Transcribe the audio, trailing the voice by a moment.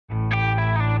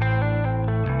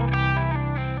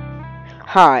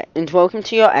Hi, and welcome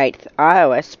to your 8th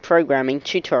iOS programming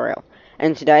tutorial,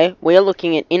 and today we are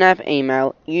looking at in-app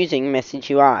email using Message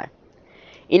UI.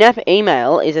 In-app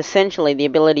email is essentially the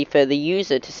ability for the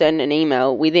user to send an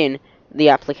email within the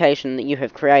application that you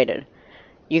have created.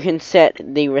 You can set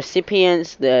the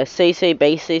recipients, the CC,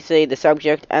 BCC, the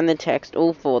subject, and the text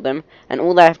all for them, and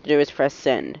all they have to do is press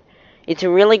send. It's a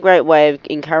really great way of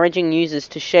encouraging users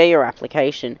to share your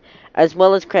application, as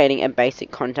well as creating a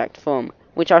basic contact form,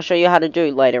 which I'll show you how to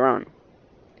do later on.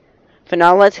 For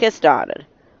now, let's get started.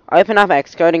 Open up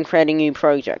Xcode and create a new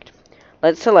project.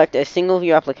 Let's select a single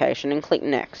view application and click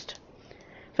Next.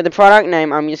 For the product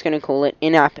name, I'm just going to call it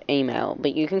in-app email,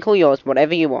 but you can call yours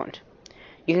whatever you want.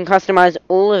 You can customize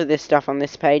all of this stuff on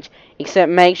this page,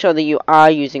 except make sure that you are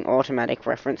using automatic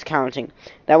reference counting.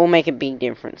 That will make a big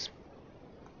difference.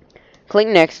 Click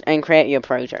Next and create your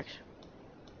project.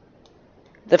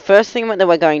 The first thing that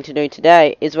we're going to do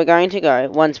today is we're going to go,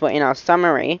 once we're in our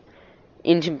summary,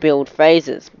 into build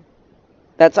phases.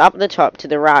 That's up the top to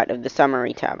the right of the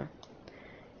summary tab.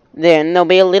 Then there'll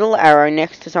be a little arrow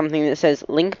next to something that says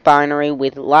link binary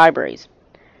with libraries.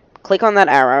 Click on that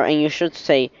arrow and you should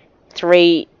see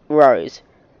 3 rows,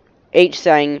 each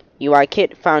saying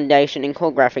UIKit, Foundation, and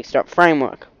Core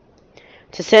Graphics.Framework.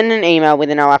 To send an email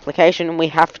within our application, we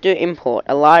have to import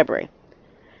a library.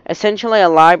 Essentially, a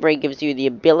library gives you the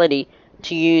ability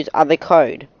to use other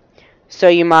code. So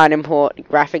you might import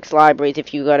graphics libraries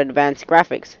if you've got advanced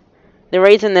graphics. The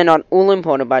reason they're not all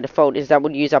imported by default is that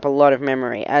would use up a lot of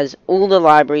memory, as all the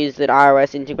libraries that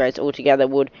iOS integrates altogether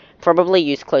would probably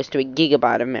use close to a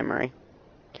gigabyte of memory.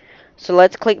 So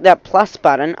let's click that plus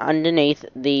button underneath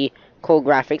the core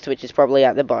graphics, which is probably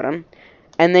at the bottom,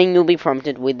 and then you'll be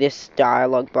prompted with this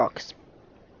dialog box.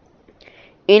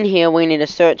 In here, we need to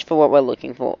search for what we're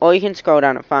looking for, or you can scroll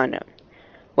down and find it.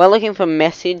 We're looking for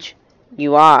Message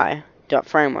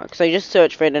UI.Framework, so just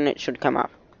search for it and it should come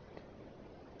up.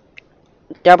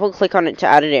 Double click on it to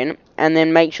add it in, and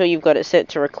then make sure you've got it set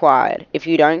to required. If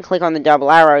you don't, click on the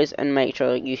double arrows and make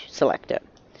sure you select it.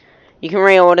 You can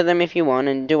reorder them if you want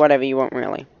and do whatever you want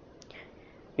really.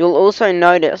 You'll also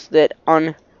notice that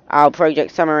on our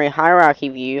project summary hierarchy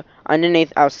view,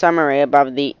 underneath our summary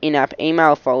above the in-app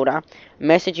email folder,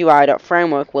 Message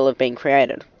UI.Framework will have been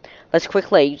created. Let's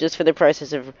quickly, just for the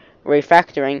process of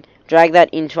refactoring, drag that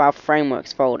into our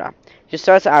frameworks folder, just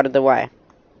so it's out of the way.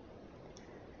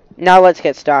 Now let's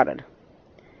get started.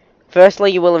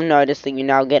 Firstly, you will have noticed that you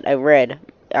now get a red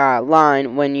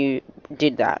line when you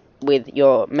did that with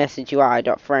your Message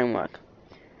UI.Framework.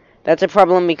 That's a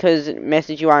problem because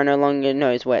Message UI no longer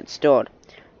knows where it's stored.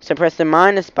 So press the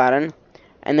minus button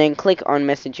and then click on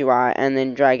Message UI and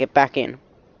then drag it back in.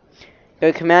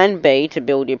 Go Command B to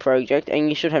build your project and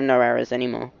you should have no errors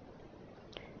anymore.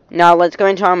 Now let's go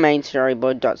into our main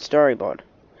storyboard.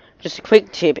 Just a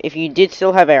quick tip, if you did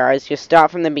still have errors, just start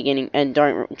from the beginning and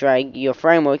don't drag your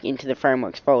framework into the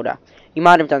frameworks folder. You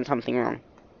might have done something wrong.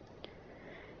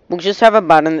 We'll just have a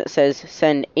button that says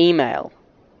send email.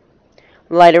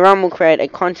 Later on, we'll create a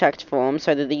contact form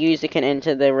so that the user can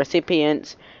enter the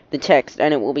recipients, the text,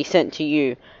 and it will be sent to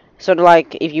you. Sort of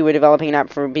like if you were developing an app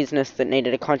for a business that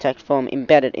needed a contact form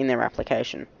embedded in their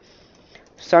application.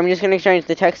 So I'm just going to change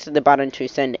the text of the button to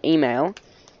send email.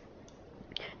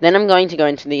 Then I'm going to go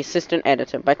into the assistant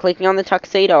editor by clicking on the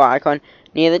tuxedo icon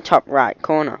near the top right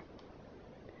corner.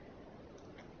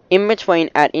 In between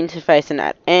at interface and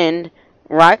at end,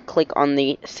 right click on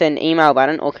the send email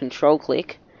button or control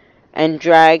click and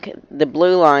drag the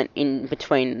blue line in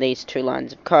between these two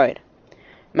lines of code.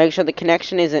 Make sure the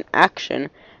connection is an action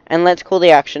and let's call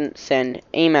the action send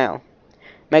email.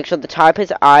 Make sure the type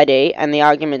is ID and the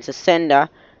arguments are sender.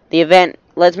 The event,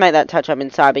 let's make that touch up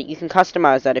inside, but you can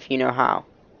customize that if you know how.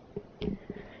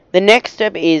 The next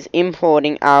step is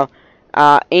importing our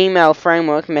email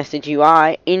framework Message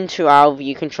UI into our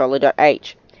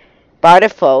ViewController.h. By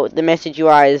default, the Message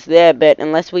UI is there, but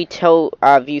unless we tell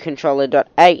our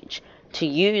ViewController.h to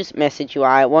use Message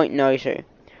UI, it won't know to.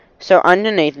 So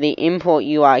underneath the import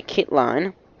UI kit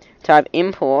line, type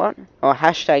import or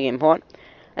hashtag import,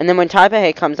 and then when type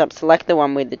ahead comes up, select the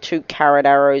one with the 2 caret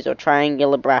arrows or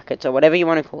triangular brackets or whatever you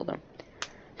want to call them.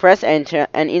 Press enter,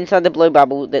 and inside the blue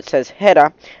bubble that says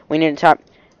header, we need to type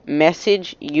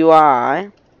Message UI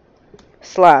 /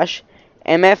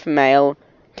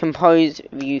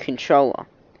 MFMailComposeViewController.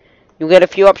 You'll get a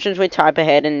few options with type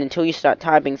ahead, and until you start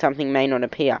typing, something may not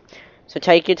appear. So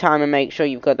take your time and make sure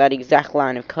you've got that exact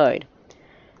line of code.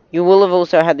 You will have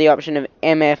also had the option of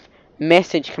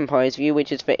MFMessageComposeView,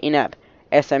 which is for in-app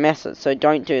SMSs, so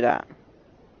don't do that.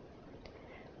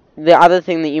 the other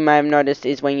thing that you may have noticed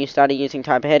is when you started using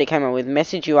type ahead, it came up with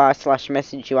message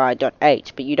UI/message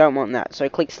UI.8, but you don't want that. So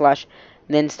click slash,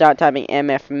 then start typing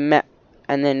MFMail,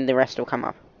 and then the rest will come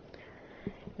up.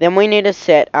 Then we need to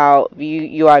set our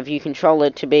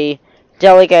UI/ViewController to be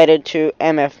delegated to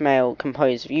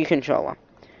MFMailComposeViewController.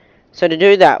 So to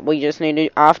do that, we just need to,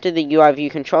 after the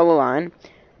UI/ViewController line,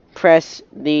 press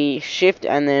the shift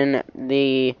and then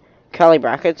the curly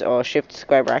brackets, or shift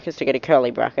square brackets to get a curly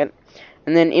bracket.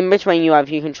 And then in between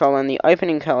UI/ViewController and the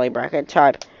opening curly bracket,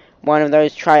 type one of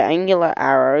those triangular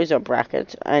arrows or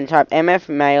brackets and type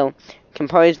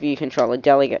MFMailComposeViewController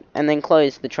delegate, and then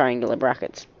close the triangular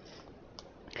brackets.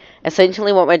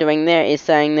 Essentially what we're doing there is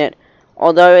saying that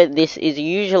although this is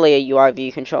usually a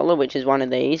UI/ViewController, which is one of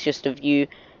these, just a view,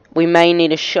 we may need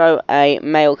to show a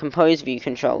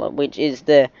MailComposeViewController, which is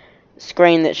the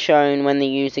screen that's shown when the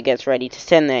user gets ready to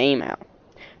send their email.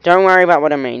 Don't worry about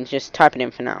what it means, just type it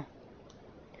in for now.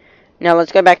 Now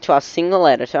let's go back to our single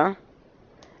editor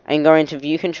and go into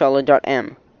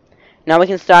viewcontroller.m. Now we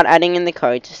can start adding in the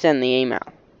code to send the email.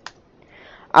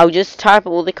 I'll just type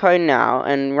all the code now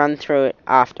and run through it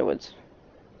afterwards.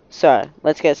 So,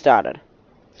 let's get started.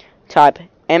 Type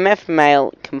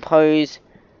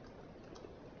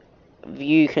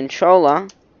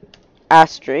MFMailComposeViewController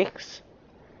asterisk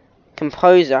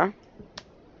composer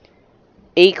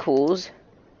equals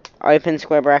open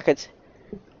square brackets,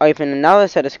 open another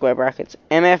set of square brackets,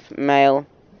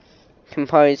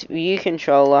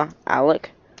 MFMailComposeViewController alloc,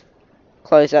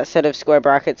 close that set of square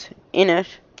brackets, init,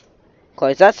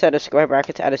 close that set of square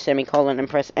brackets, add a semicolon and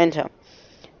press enter.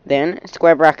 Then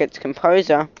square brackets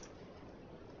composer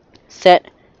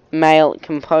set mail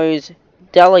compose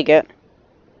delegate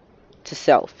to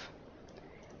self.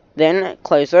 Then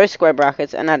close those square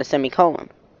brackets and add a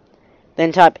semicolon.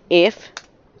 Then type if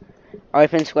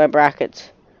open square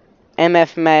brackets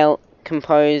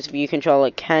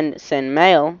MFMailComposeViewController can send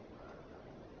mail.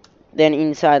 Then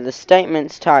inside the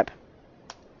statements type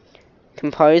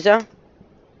composer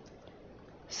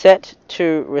set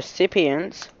to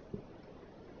recipients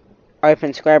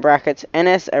open square brackets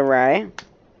ns array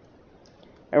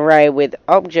with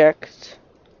objects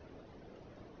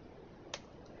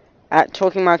at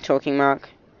talking mark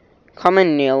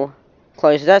common nil,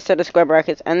 close that set of square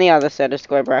brackets and the other set of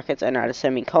square brackets and add a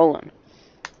semicolon.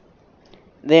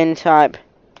 Then type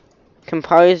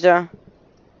composer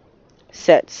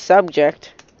set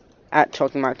subject at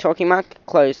talking mark,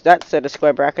 close that set of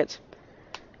square brackets,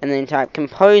 and then type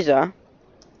composer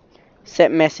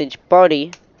set message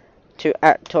body to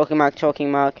at talking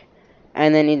mark,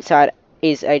 and then inside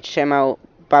is HTML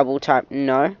bubble type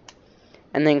no,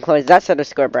 and then close that set of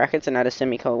square brackets and add a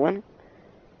semicolon,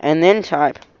 and then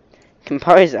type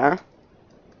composer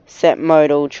set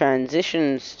modal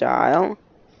transition style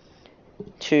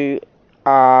to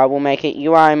we'll make it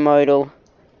UI modal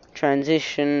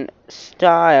transition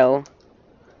style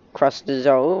cross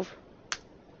dissolve,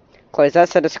 close that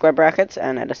set of square brackets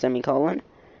and add a semicolon,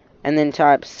 and then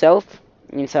type self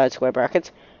inside square brackets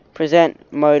present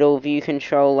modal view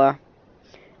controller,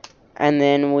 and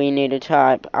then we need to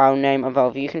type our name of our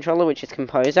view controller, which is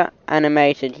composer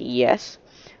animated yes,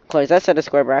 close that set of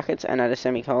square brackets and add a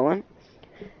semicolon,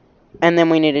 and then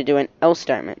we need to do an else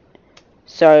statement.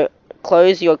 So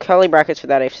close your curly brackets for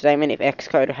that if statement if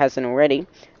Xcode hasn't already,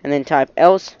 and then type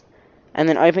else, and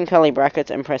then open curly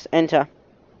brackets and press enter,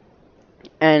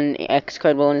 and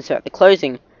Xcode will insert the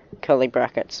closing curly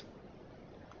brackets.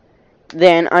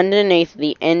 Then underneath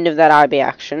the end of that IB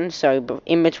action, so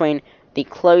in between the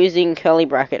closing curly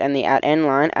bracket and the at end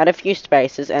line, add a few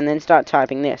spaces and then start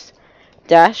typing this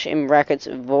dash in brackets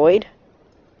void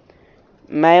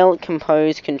mail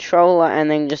compose controller, and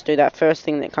then just do that first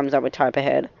thing that comes up with type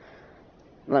ahead.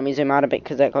 Let me zoom out a bit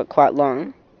because that got quite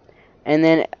long, and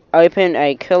then open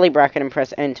a curly bracket and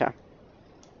press enter.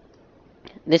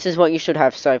 This is what you should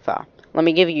have so far. Let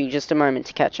me give you just a moment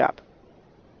to catch up.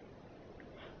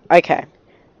 Okay,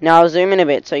 now I'll zoom in a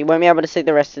bit so you won't be able to see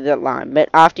the rest of that line, but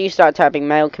after you start typing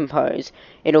mail compose,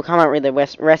 it'll come up with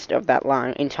the rest of that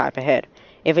line in type ahead.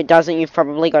 If it doesn't, you've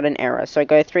probably got an error, so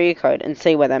go through your code and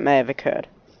see where that may have occurred.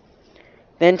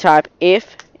 Then type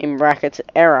if in brackets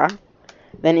error,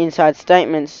 then inside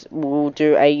statements we'll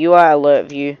do a UI alert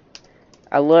view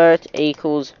alert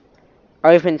equals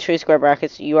open two square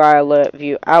brackets UI alert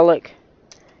view alloc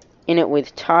init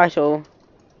with title,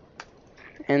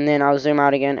 and then I'll zoom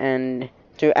out again and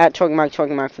do at talking mark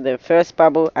for the first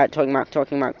bubble, at talking mark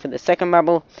for the second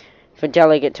bubble, for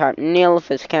delegate type nil,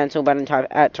 for cancel button type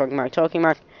at talking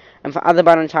mark, and for other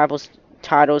button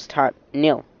titles type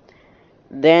nil.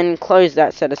 Then close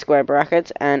that set of square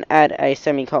brackets and add a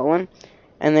semicolon,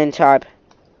 and then type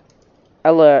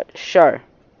alert show.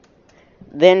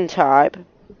 Then type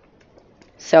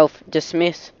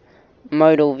self-dismiss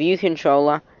modal view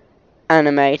controller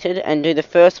animated and do the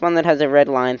first one that has a red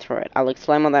line through it. I'll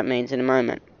explain what that means in a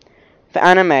moment. For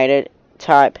animated,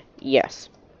 type yes.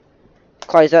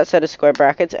 Close that set of square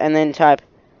brackets and then type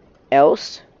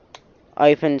else,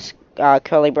 open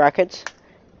curly brackets,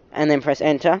 and then press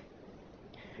enter.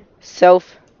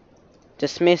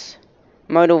 Self-dismiss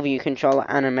modal view controller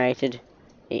animated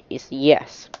is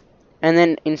yes. And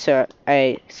then insert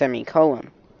a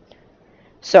semicolon.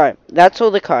 So, that's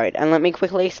all the code, and let me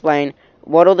quickly explain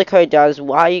what all the code does,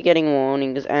 why you're getting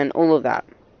warnings, and all of that.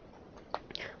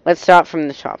 Let's start from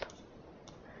the top.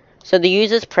 So the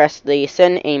users press the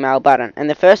send email button, and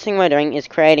the first thing we're doing is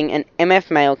creating an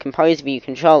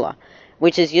MFMailComposeViewController,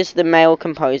 which is just the mail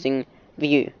composing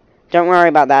view. Don't worry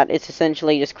about that, it's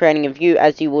essentially just creating a view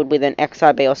as you would with an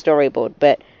XIB or storyboard,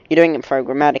 but you're doing it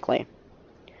programmatically.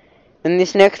 And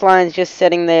this next line is just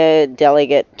setting the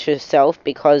delegate to self,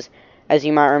 because as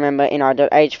you might remember in our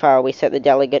 .h file, we set the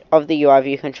delegate of the UI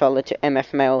view controller to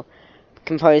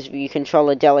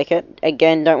MFMailComposeViewController delegate.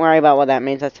 Again, don't worry about what that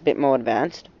means, that's a bit more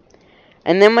advanced.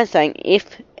 And then we're saying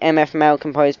if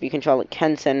MFMailComposeViewController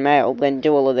can send mail, then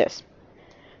do all of this.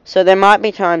 So there might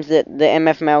be times that the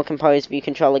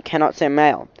MFMailComposeViewController cannot send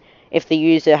mail. If the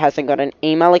user hasn't got an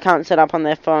email account set up on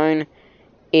their phone,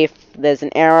 if there's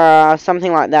an error,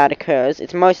 something like that occurs,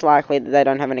 it's most likely that they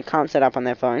don't have an account set up on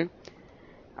their phone.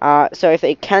 So if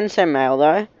it can send mail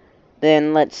though,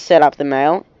 then let's set up the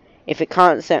mail. If it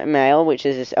can't send mail, which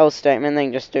is this else statement,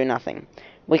 then just do nothing.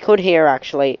 We could here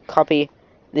actually copy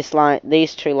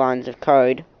these two lines of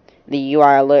code, the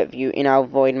UI alert view in our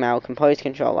void mail compose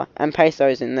controller, and paste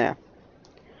those in there.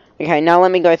 Okay, now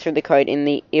let me go through the code in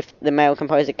the if the mail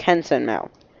composer can send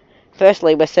mail.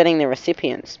 Firstly, we're setting the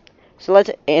recipients. So let's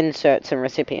insert some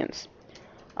recipients.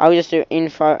 I'll just do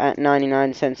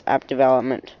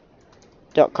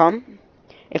info@99centsappdevelopment.com.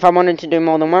 If I wanted to do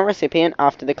more than one recipient,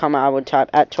 after the comma I would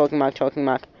type @talking mark,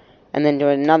 and then do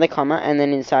another comma, and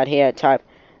then inside here type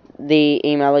the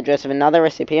email address of another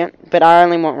recipient, but I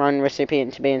only want one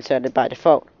recipient to be inserted by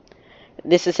default.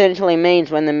 This essentially means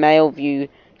when the mail view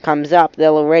comes up,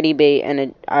 there'll already be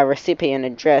a recipient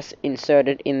address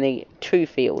inserted in the to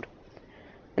field.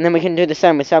 And then we can do the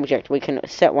same with subject. We can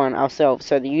set one ourselves,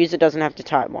 so the user doesn't have to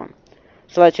type one.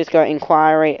 So let's just go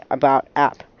inquiry about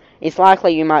app. It's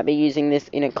likely you might be using this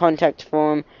in a contact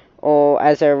form or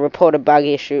as a report a bug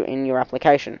issue in your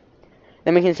application.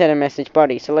 Then we can set a message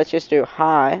body. So let's just do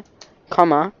hi,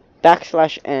 comma,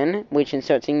 \n, which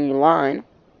inserts a new line.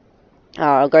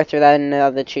 I'll go through that in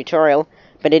another tutorial,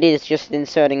 but it is just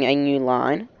inserting a new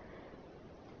line.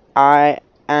 I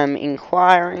am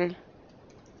inquiring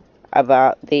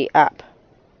about the app.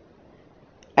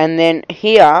 And then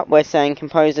here we're saying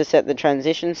composer set the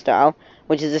transition style,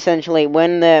 which is essentially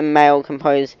when the mail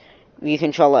compose view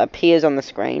controller appears on the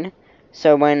screen.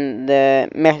 So when the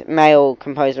mail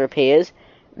composer appears,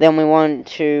 then we want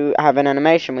to have an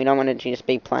animation. We don't want it to just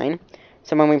be plain.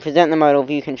 So when we present the modal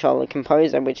view controller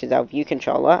composer, which is our view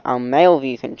controller, our mail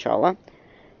view controller,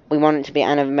 we want it to be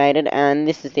animated, and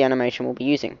this is the animation we'll be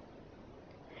using.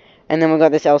 And then we've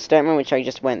got this else statement, which I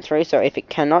just went through. So if it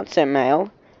cannot send mail,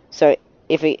 so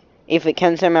if it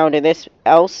can send mail, do this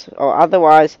else, or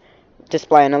otherwise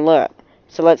display an alert.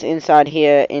 So let's inside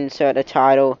here insert a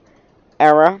title,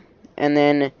 error, and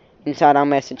then inside our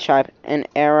message type, an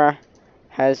error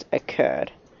has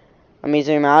occurred. Let me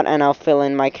zoom out and I'll fill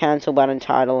in my cancel button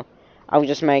title. I'll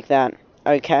just make that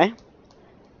okay.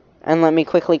 And let me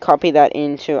quickly copy that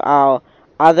into our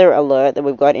other alert that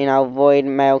we've got in our void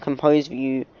mail compose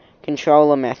view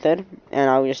controller method, and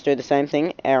I'll just do the same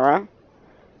thing, error,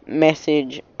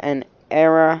 message, an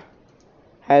error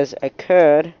has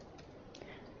occurred,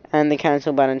 and the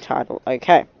cancel button title.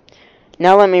 Okay,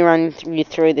 now let me run you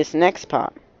through this next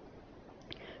part.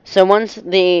 So once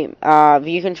the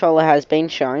view controller has been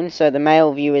shown, so the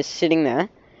mail view is sitting there,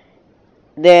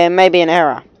 there may be an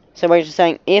error. So we're just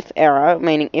saying if error,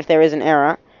 meaning if there is an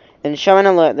error, then show an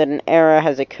alert that an error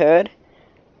has occurred,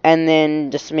 and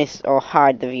then dismiss or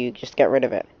hide the view, just get rid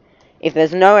of it. If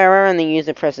there's no error and the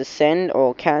user presses send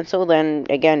or cancel, then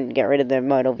again get rid of the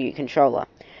modal view controller.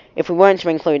 If we weren't to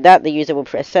include that, the user will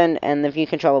press send and the view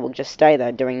controller will just stay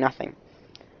there doing nothing.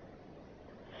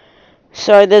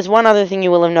 So there's one other thing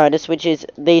you will have noticed, which is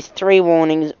these three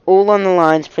warnings all on the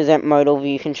lines present modal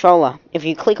view controller. If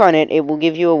you click on it, it will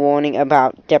give you a warning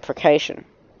about deprecation.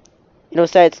 It'll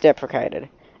say it's deprecated,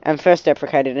 and first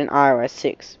deprecated in iOS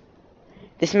 6.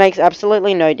 This makes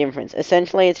absolutely no difference.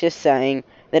 Essentially, it's just saying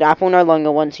that Apple no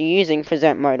longer wants you using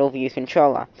present modal view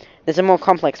controller. There's a more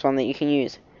complex one that you can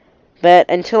use. But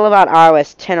until about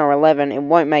iOS 10 or 11, it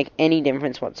won't make any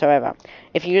difference whatsoever.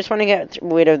 If you just want to get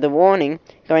rid of the warning,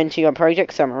 go into your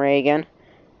project summary again,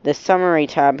 the summary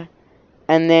tab,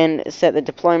 and then set the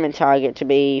deployment target to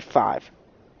be 5.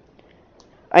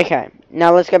 Okay,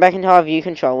 now let's go back into our view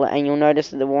controller, and you'll notice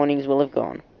that the warnings will have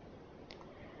gone.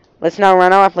 Let's now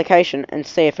run our application and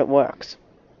see if it works.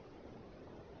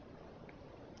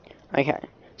 Okay,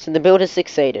 so the build has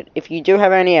succeeded. If you do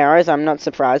have any errors, I'm not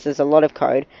surprised. There's a lot of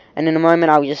code, and in a moment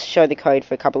I'll just show the code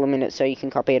for a couple of minutes so you can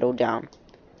copy it all down.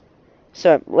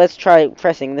 So let's try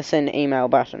pressing the send email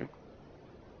button.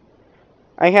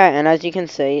 Okay, and as you can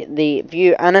see, the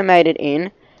view animated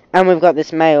in, and we've got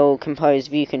this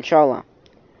MailComposeViewController.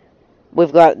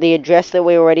 We've got the address that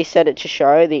we already set it to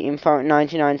show, the info at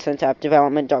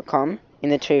 99centsappdevelopment.com in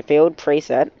the to field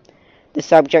preset. The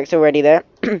subject's already there,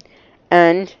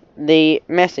 and the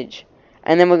message.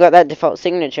 And then we've got that default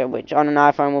signature, which on an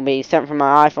iPhone will be sent from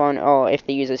my iPhone, or if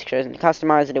the user's chosen to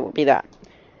customize it, it will be that.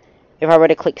 If I were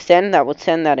to click send, that would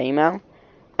send that email.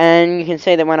 And you can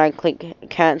see that when I click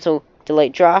cancel,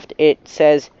 delete draft, it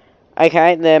says,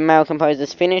 okay, the mail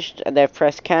composer's finished, they've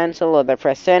pressed cancel or they've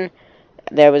pressed send.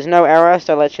 There was no error,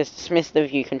 so let's just dismiss the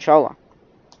view controller.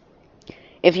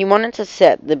 If you wanted to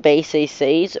set the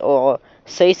BCCs or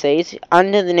CCs,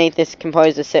 underneath this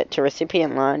composer set to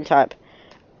recipient line, type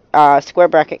square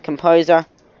bracket composer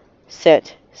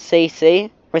set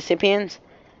CC recipients,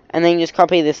 and then you just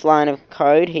copy this line of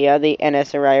code here, the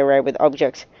NS array with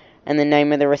objects and the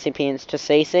name of the recipients to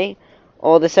CC,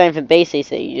 or the same for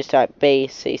BCC, you just type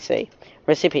BCC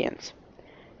recipients.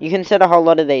 You can set a whole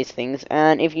lot of these things,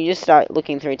 and if you just start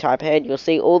looking through type ahead, you'll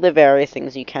see all the various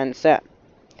things you can set.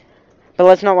 But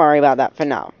let's not worry about that for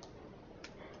now.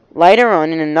 Later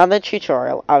on in another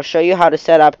tutorial, I'll show you how to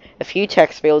set up a few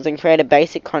text fields and create a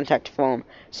basic contact form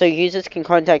so users can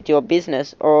contact your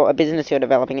business or a business you're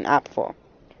developing an app for.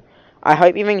 I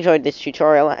hope you've enjoyed this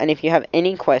tutorial, and if you have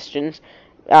any questions,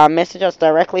 message us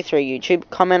directly through YouTube,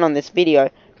 comment on this video,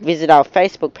 visit our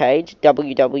Facebook page,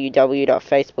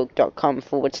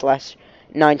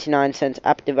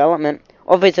 www.facebook.com/99centsappdevelopment,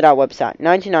 or visit our website,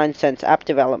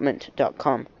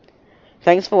 99centsappdevelopment.com.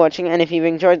 Thanks for watching, and if you've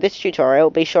enjoyed this tutorial,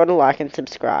 be sure to like and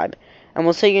subscribe, and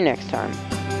we'll see you next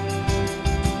time.